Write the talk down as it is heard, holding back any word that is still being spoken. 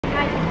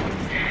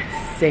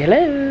Say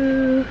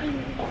hello.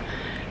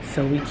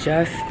 So we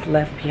just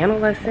left piano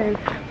lesson.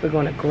 We're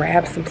gonna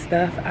grab some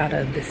stuff out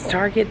of this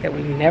Target that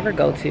we never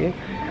go to.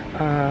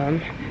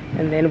 And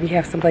then we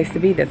have some place to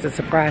be that's a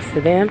surprise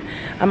to them.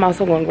 I'm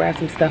also gonna grab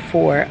some stuff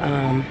for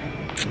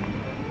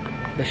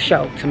the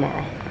show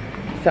tomorrow.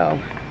 So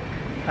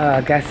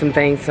got some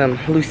things, some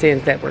loose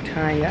ends that we're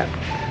tying up.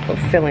 But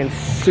feeling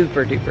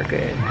super duper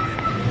good.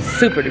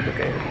 Super duper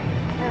good.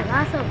 And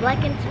also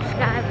like and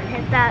subscribe and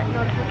hit that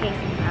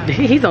notification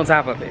bell. He's on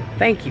top of it.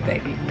 Thank you,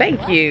 baby.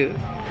 Thank you.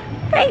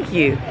 Thank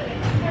you.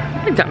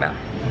 What are you talking about?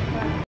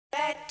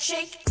 That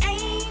chick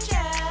angel.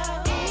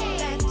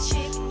 That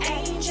chick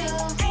angel.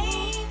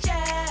 Angel.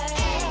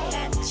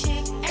 That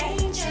chick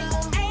angel.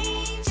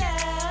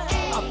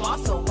 Angel. A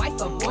boss, a wife,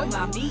 a boy,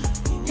 mommy.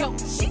 Yo,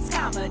 she's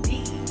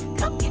comedy.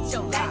 Come get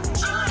your life.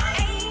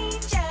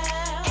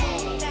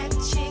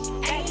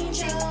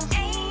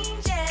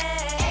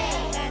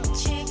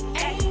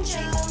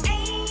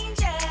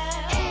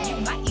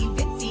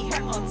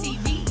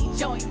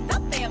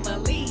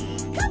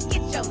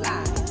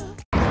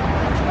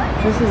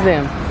 This is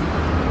them.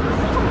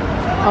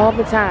 All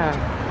the time.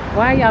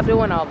 Why are y'all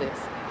doing all this?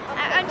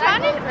 I'm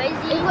trying to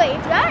crazy. Wait,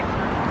 is that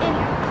in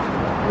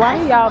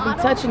Why y'all be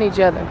touching each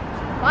other?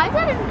 Why is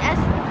that an S?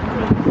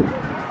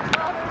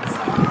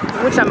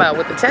 What you talking about,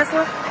 with the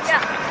Tesla? Yeah.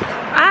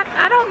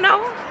 I don't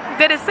know.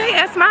 Did it say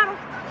S model?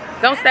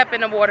 Don't step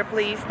in the water,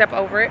 please. Step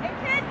over it.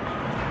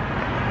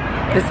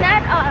 Is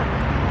that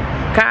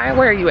Kai,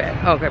 where are you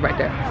at? Okay, right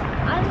there.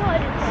 I don't know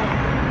what it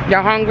said.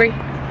 Y'all hungry?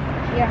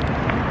 Yeah.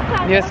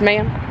 Yes,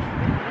 ma'am.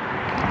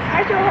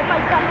 I should hold my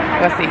gum in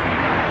my Let's mouth. see.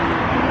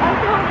 I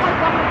should hold my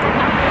gum in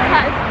my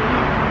mouth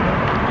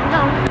because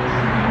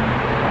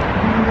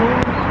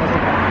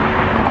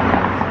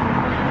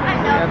I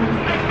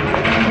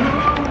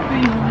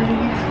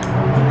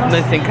know.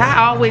 Listen, Kai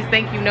always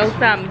think you know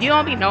something. You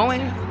don't be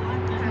knowing.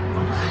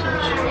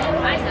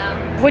 I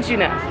know. What you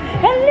know?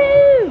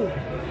 Hello.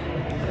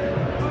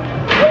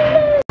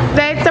 Hello.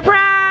 Say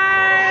surprise.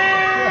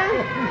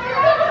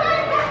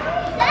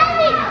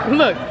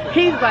 Look,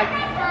 he's like.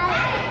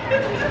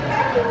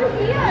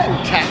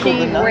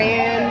 She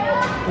ran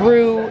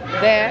through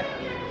that.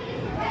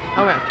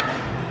 Okay.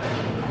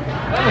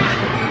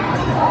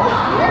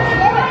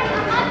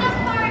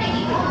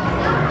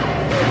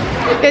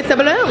 It's a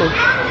balloon.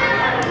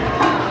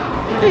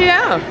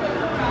 Yeah.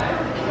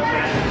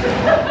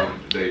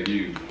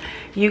 Debut.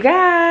 You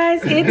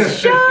guys, it's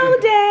show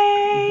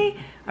day.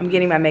 I'm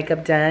getting my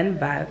makeup done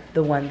by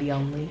the one, the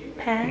only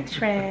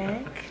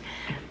Patrick.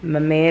 My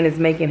man is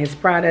making his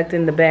product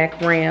in the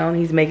background.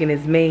 He's making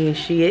his main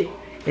shit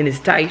in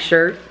his tight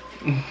shirt.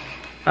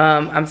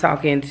 I'm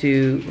talking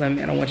to, I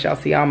don't want y'all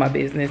to see all my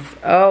business.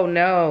 Oh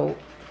no,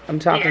 I'm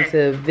talking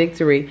to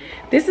Victory.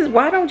 This is,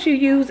 why don't you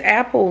use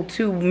Apple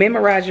to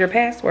memorize your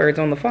passwords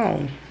on the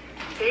phone?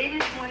 They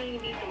just want you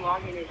need to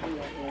log in as you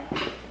want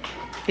here.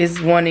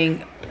 It's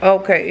wanting,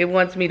 okay, it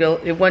wants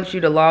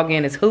you to log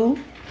in as who?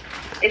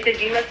 It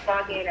says you must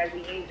log in as a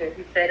user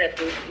who set up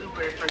this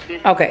Uber for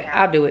this. Okay,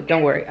 I'll do it.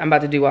 Don't worry. I'm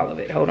about to do all of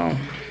it. Hold on.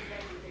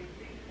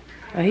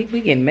 We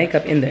getting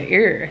makeup in the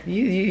ear.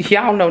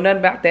 Y'all know nothing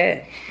about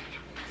that.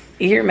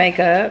 Ear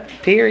makeup,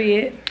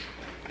 period.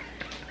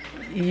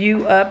 You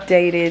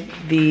updated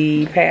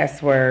the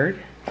password.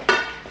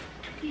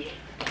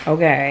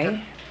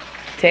 Okay.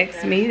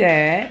 Text me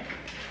that.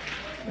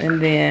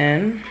 And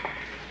then...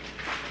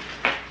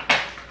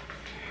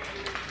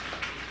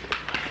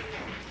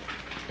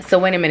 So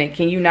wait a minute,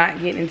 can you not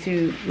get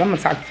into, I'm gonna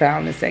talk to Kyle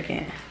in a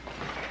second.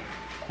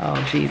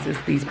 Oh Jesus,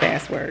 these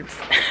passwords.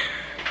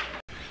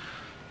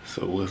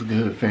 So what's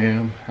good,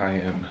 fam? I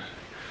am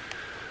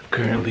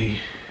currently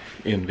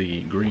in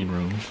the green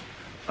room.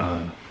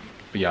 For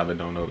y'all that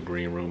don't know, the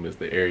green room is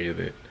the area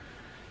that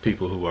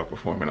people who are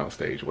performing on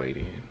stage wait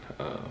in.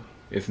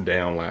 It's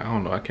down like, I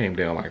don't know, I came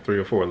down like 3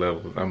 or 4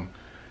 levels.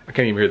 I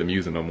can't even hear the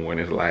music no more and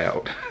it's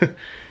loud.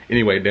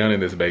 Anyway, down in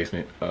this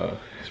basement,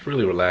 it's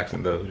really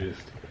relaxing though.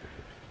 Just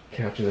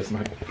capture this.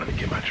 Let me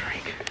get my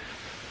drink.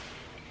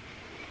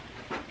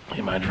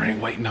 Get my drink,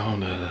 waiting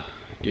on to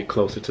get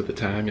closer to the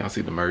time. Y'all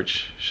see the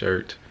merch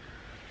shirt.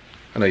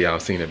 I know y'all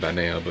seen it by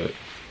now, but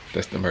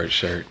that's the merch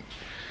shirt.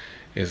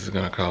 This is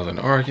gonna cause an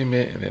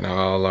argument, and then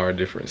all our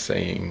different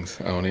sayings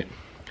on it.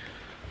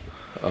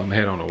 I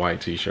had on a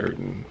white t-shirt,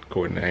 and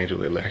according to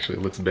Angel, it actually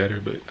looks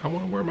better, but I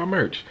wanna wear my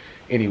merch.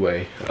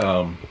 Anyway,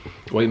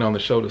 waiting on the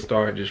show to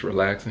start, just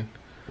relaxing.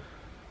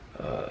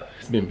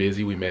 It's been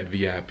busy. We met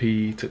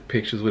VIP, took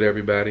pictures with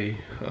everybody,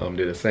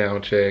 did a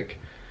sound check,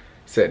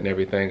 setting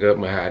everything up.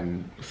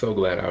 I'm so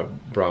glad I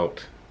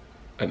brought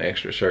an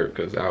extra shirt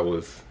because I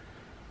was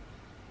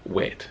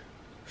wet,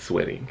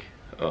 sweating.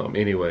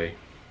 Anyway,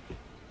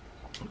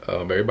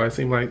 everybody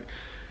seemed like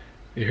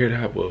they're here to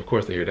have, well, of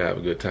course they're here to have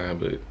a good time,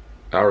 but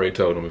I already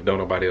told them if don't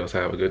nobody else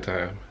have a good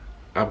time,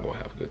 I'm gonna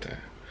have a good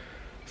time.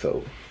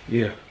 So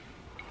yeah,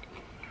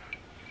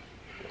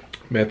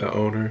 met the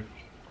owner.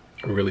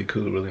 Really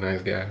cool, really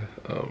nice guy.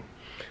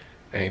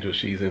 Angel,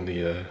 she's in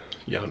the,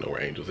 y'all know where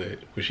Angel's at,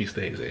 where she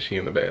stays at. She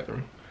in the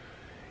bathroom.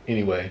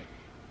 Anyway,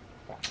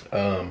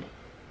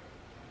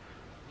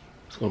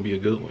 It's gonna be a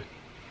good one.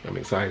 I'm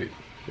excited,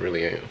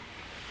 really am.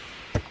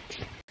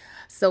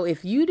 So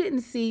if you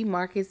didn't see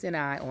Marcus and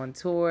I on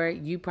tour,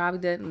 you probably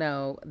didn't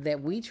know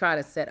that we try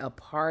to set a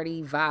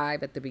party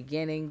vibe at the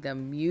beginning. The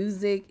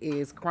music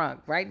is crunk.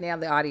 Right now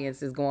the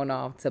audience is going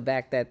off to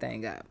back that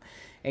thing up.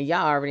 And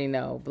y'all already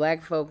know,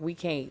 black folk, we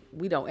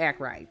don't act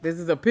right. This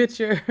is a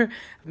picture of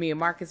me and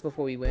Marcus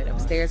before we went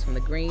upstairs from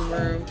the green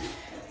room.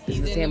 This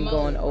was him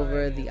going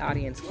over the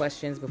audience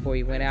questions before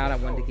he went out. I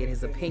wanted to get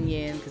his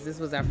opinion because this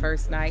was our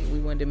first night. We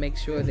wanted to make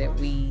sure that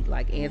we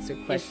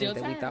answered questions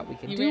that we thought we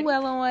could do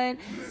well on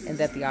and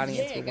that the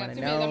audience would want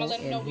to know.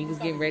 And he was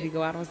getting ready to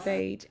go out on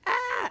stage.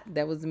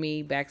 That was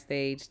me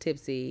backstage,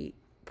 tipsy,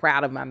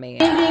 proud of my man.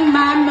 Singing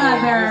my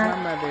mother,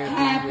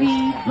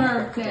 Happy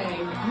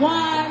birthday.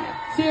 1,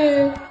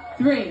 2,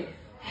 3.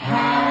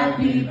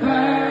 Happy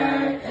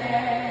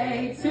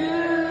birthday to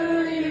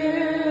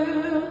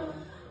you.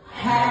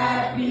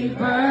 Happy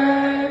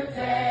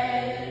birthday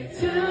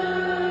to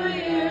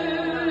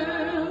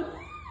you.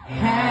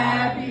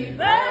 Happy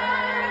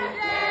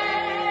birthday,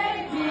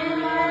 dear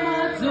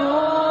Mama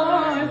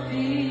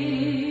Dorothy.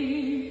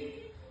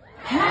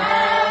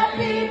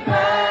 Happy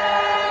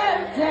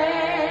birthday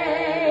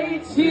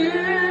to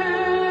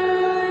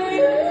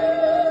you.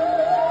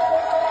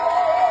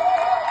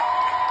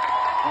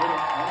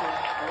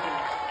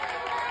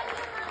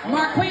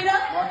 Marquita,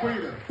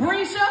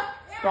 Brescia,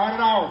 Start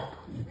it off.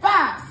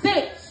 5,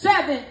 6,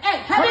 7, 8.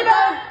 Happy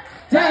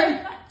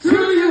birthday to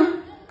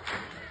you.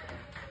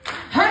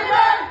 Happy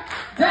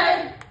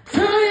birthday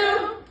to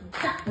you.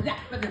 Happy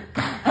birthday,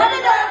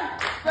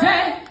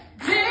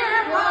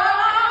 dear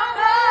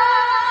mother.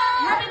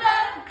 Happy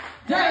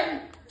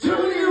birthday to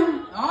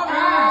you. All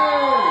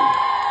right.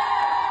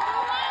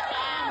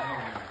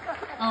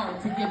 Oh,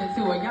 to give it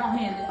to her. Y'all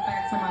hand this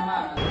back to my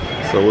mom.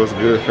 So what's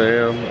good,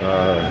 fam?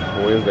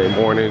 Wednesday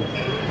morning,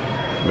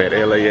 met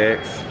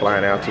LAX,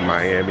 flying out to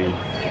Miami.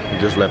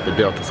 Just left the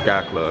Delta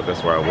Sky Club.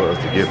 That's where I was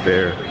to get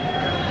there.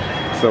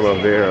 Some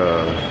of their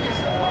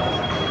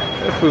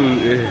food,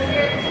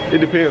 it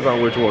depends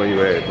on which one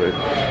you at, but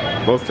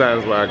most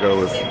times where I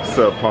go is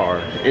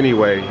subpar.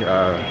 Anyway,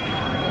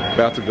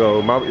 about to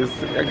go.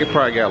 I could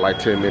probably got like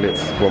 10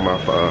 minutes before my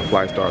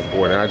flight starts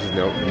boarding. I just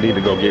need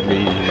to go get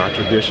me my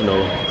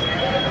traditional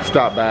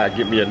stop by,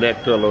 get me a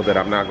neck pillow that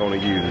I'm not going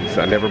to use.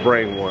 I never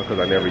bring one because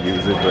I never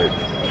use it, but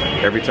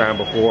every time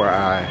before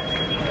I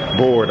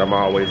board, I'm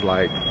always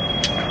like,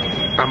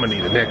 I'm gonna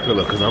need a neck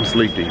pillow because I'm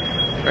sleepy.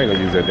 I ain't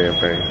gonna use that damn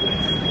thing.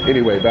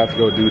 Anyway, about to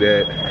go do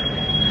that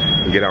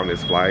and get on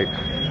this flight.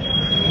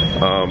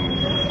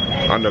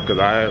 I know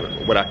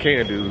because what I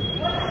can do,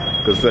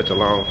 because such a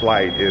long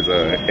flight, is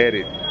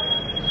edit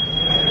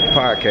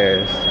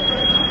podcast.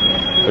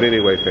 But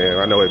anyway, fam,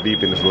 I know it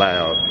beeping is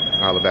loud.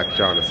 I'll be back at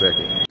y'all in a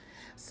second.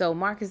 So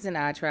Marcus and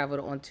I traveled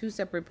on 2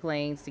 separate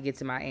planes to get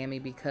to Miami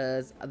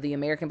because the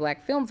American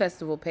Black Film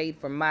Festival paid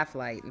for my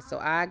flight. And so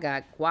I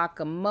got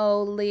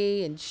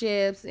guacamole and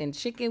chips and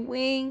chicken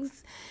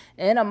wings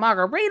and a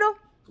margarita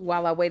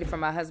while I waited for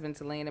my husband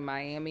to land in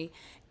Miami.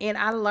 And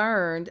I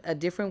learned a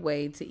different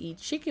way to eat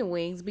chicken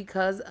wings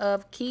because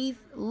of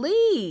Keith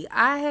Lee.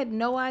 I had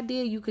no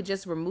idea you could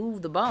just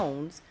remove the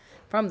bones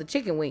from the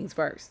chicken wings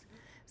first.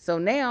 So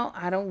now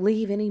I don't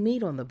leave any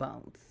meat on the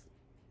bones.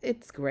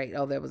 It's great.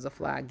 Oh, there was a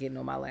fly getting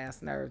on my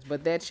last nerves.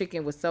 But that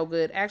chicken was so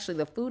good. Actually,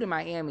 the food in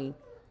Miami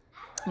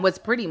was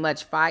pretty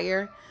much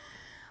fire.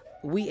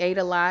 We ate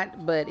a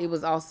lot, but it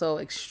was also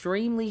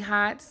extremely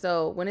hot.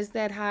 So when it's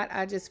that hot,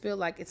 I just feel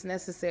like it's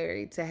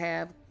necessary to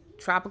have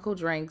tropical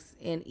drinks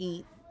and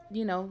eat,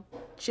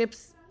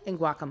 chips and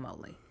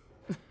guacamole.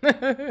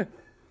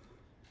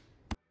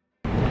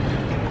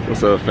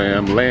 What's up,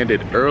 fam?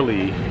 Landed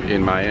early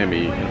in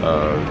Miami.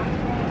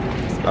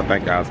 I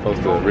think I was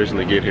supposed to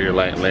originally get here,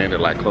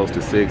 landed like close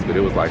to 6, but it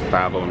was like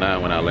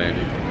 5:09 when I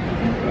landed.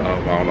 I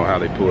don't know how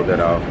they pulled that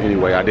off.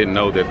 Anyway, I didn't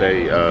know that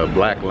they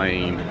black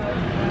lane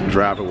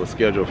driver was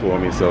scheduled for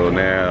me, so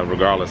now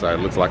regardless, it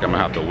looks like I'm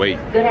gonna have to wait.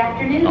 Good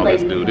afternoon, on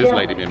this ladies dude. This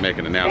lady been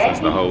making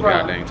announcements the whole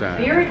goddamn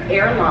time. Spirit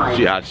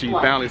Airlines. She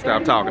finally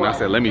stopped talking. I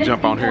said, let me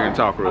jump on here and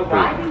talk real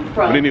quick.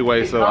 But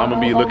anyway, so I'm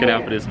gonna be looking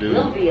out for this dude,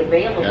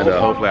 and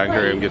hopefully I can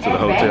hurry him get to the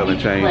hotel and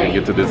change and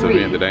get to this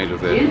event that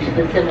Angel's at. Due to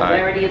the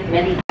similarity of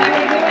many.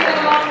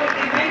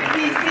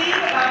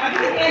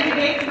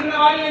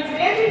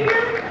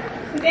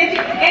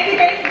 Angie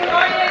Bates is in the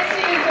audience.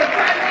 She is the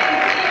president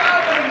and CEO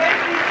of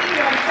Events DC.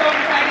 I'm so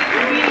excited to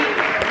be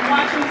in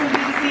Washington,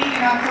 D.C.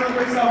 in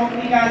October, so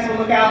hopefully you guys will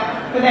look out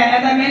for that.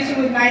 As I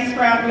mentioned with Nice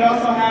Crowd, we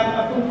also have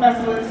a food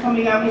festival that's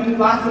coming up. We do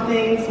lots of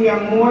things. We are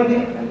more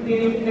than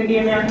the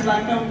American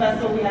Black Film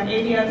Festival. We have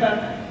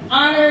ABFF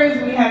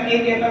Honors, we have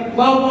ABFF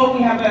Global,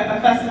 we have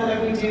a festival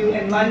that we do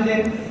in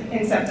London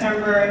in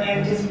September,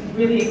 and just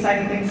really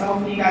exciting things, so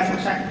hopefully you guys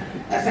will check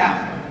us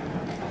out.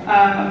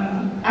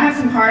 I have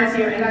some cards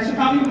here, and I should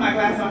probably put my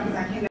glasses on because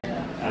I can't.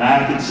 And I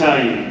have to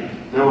tell you,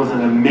 there was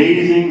an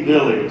amazing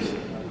village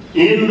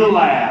in the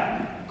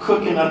lab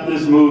cooking up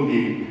this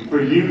movie for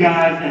you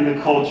guys and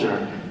the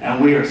culture. and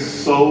we are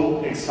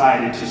so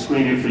excited to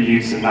screen it for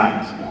you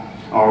tonight.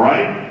 All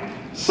right?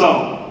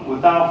 So,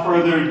 without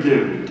further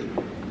ado,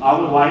 I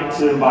would like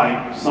to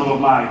invite some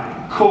of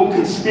my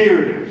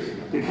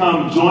co-conspirators to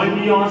come join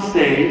me on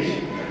stage,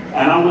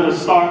 and I'm going to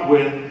start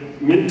with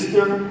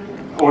Mr.,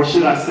 or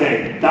should I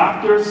say,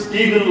 Dr.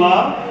 Stephen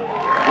Love.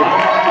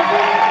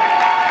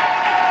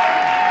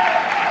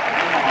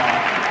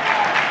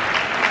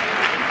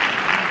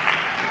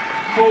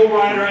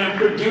 Co-writer and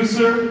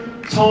producer,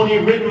 Tony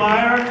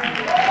Rittmeyer.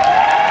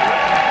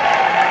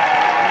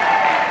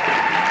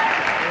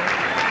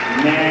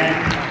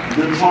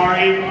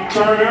 Natari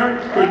Turner,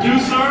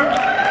 producer.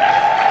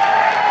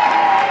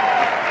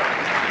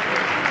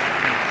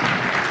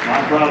 My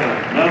brother,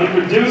 another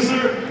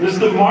producer,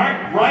 Mr.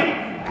 Mark Wright.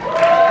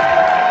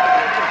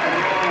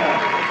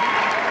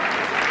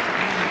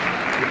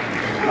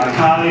 My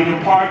colleague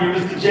and partner,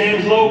 Mr.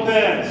 James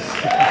Lopez.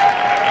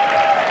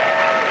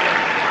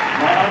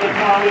 My other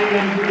colleague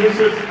and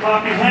producer,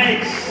 Poppy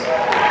Hanks.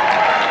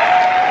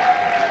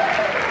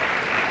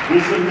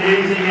 This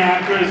amazing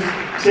actress,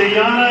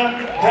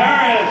 Tiana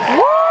Harris.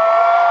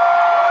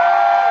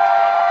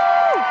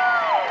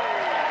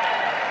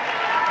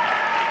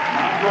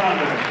 My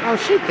brother. Oh,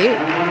 she did.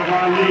 And one of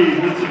our leads,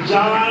 Mr.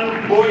 John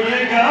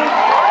Boyega.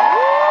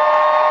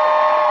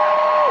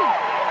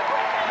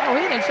 Oh,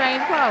 he didn't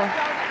change clothes.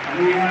 And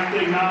we have to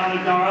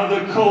acknowledge our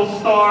other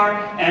co-star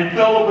and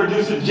fellow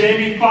producer,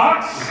 Jamie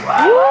Foxx.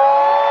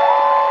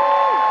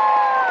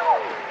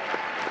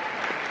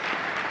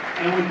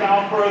 And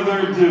without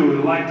further ado,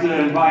 we'd like to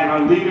invite our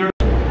leader.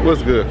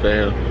 What's good,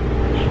 fam?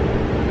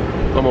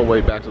 On my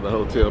way back to the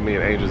hotel, me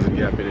and Angel's in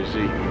Gap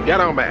Energy. Got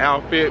on my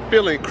outfit,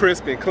 feeling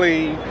crisp and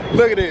clean.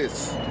 Look at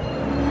this.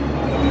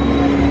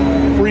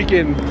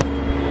 Freaking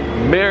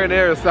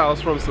marinara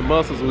sauce from some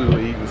mussels we were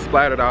eating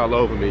splattered all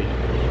over me.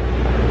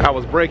 I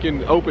was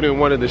opening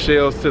one of the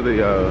shells to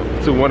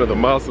one of the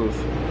mussels,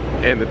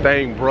 and the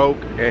thing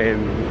broke,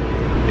 and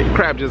the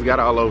crap just got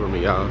all over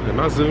me, y'all. Am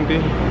I zoomed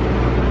in?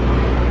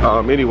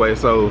 Anyway,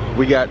 so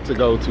we about to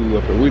go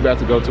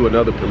to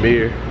another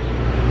premiere.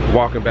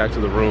 Walking back to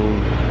the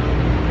room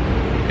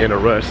in a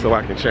rush so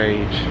I can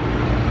change.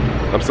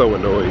 I'm so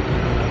annoyed.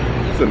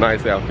 It's a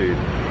nice outfit.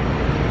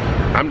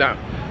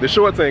 The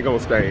shorts ain't gonna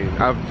stain.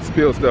 I've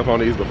spilled stuff on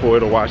these before,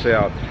 it'll wash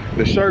out.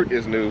 The shirt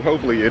is new,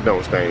 hopefully it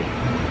don't stain.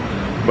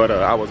 But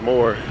I was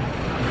more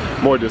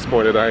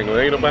disappointed ain't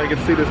nobody get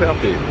to see this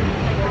outfit.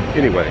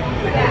 Anyway.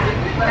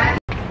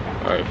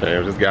 All right,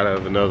 fam, just got out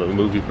of another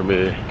movie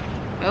premiere.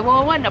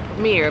 Well, it wasn't a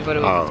premiere, but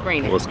it was a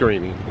screening. Well,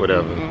 screening,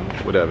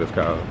 whatever it's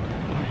called.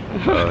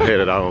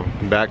 Headed on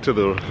back to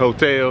the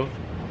hotel.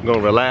 Gonna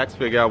relax,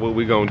 figure out what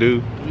we gonna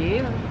do.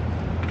 Yeah.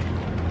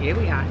 Here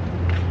we are.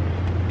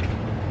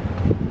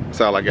 That's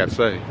all I got to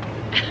say.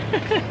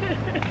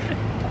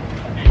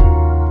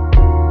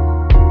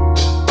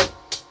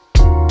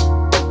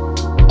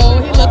 Oh,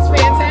 he looks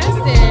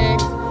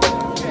fantastic.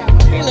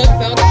 He looks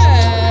so good.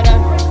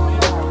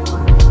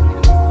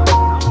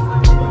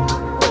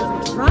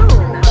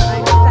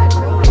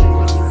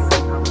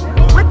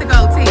 With the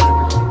goatee.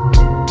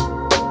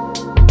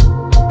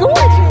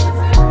 Gorgeous.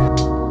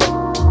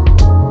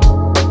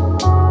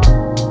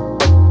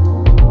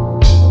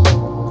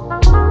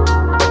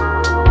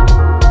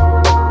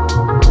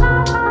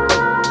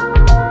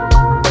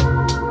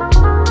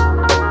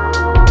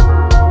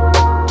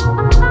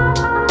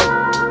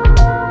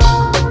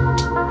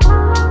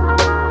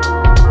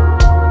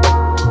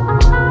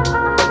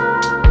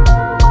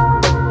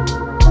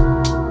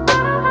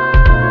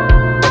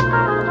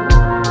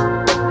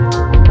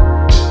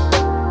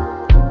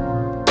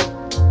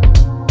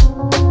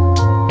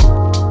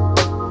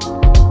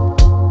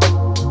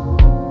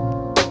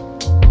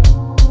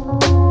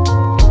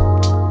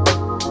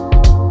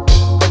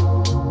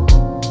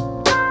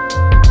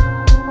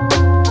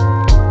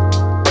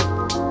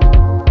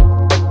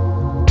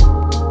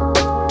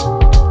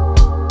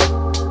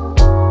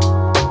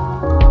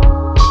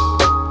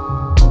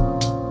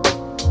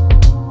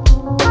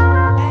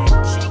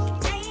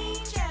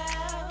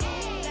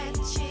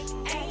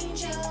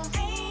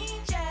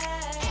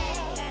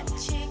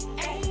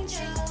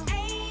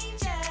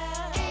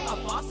 A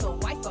boss, a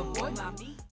wife, a boy, my me.